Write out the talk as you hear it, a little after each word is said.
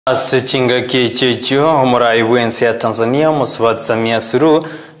Asichinga kichicho omurai bwensi ya Tanzania muswat Samia Suluhu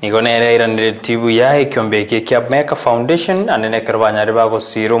nigonera iranire tibu ya kiombeke kya Meka Foundation anene karwanya bago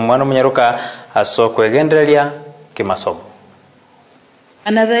siro mwana munyaruka asokwegendereria kimasomo.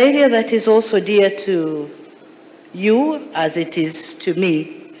 Another area that is also dear to you as it is to me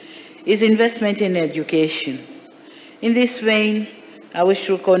is investment in education. In this vein, I wish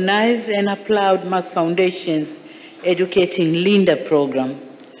to recognize and applaud Meka Foundation's Educating Linda program.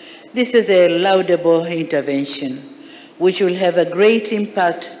 This is a laudable intervention which will have a great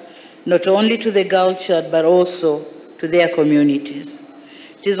impact not only to the girl child but also to their communities.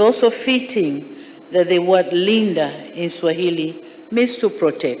 It is also fitting that the word Linda in Swahili means to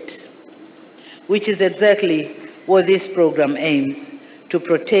protect, which is exactly what this program aims, to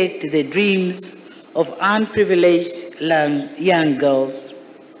protect the dreams of unprivileged young girls.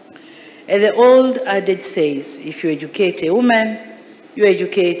 And the old adage says, if you educate a woman, you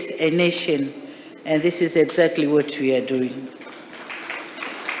educate a nation, and this is exactly what we are doing.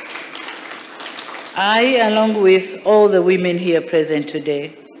 I, along with all the women here present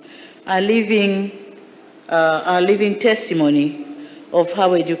today, are living testimony of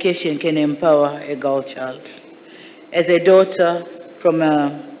how education can empower a girl child. As a daughter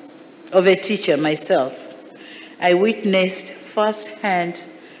of a teacher myself, I witnessed firsthand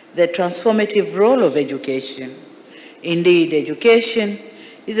the transformative role of education. Indeed, education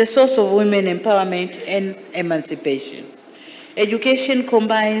is a source of women empowerment and emancipation. Education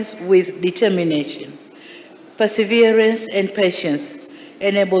combines with determination, perseverance, and patience,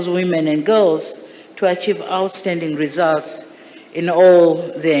 enables women and girls to achieve outstanding results in all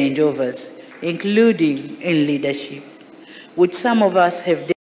their endeavors, including in leadership, which some of us have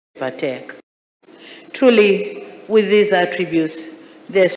dared to partake. Truly, with these attributes, there's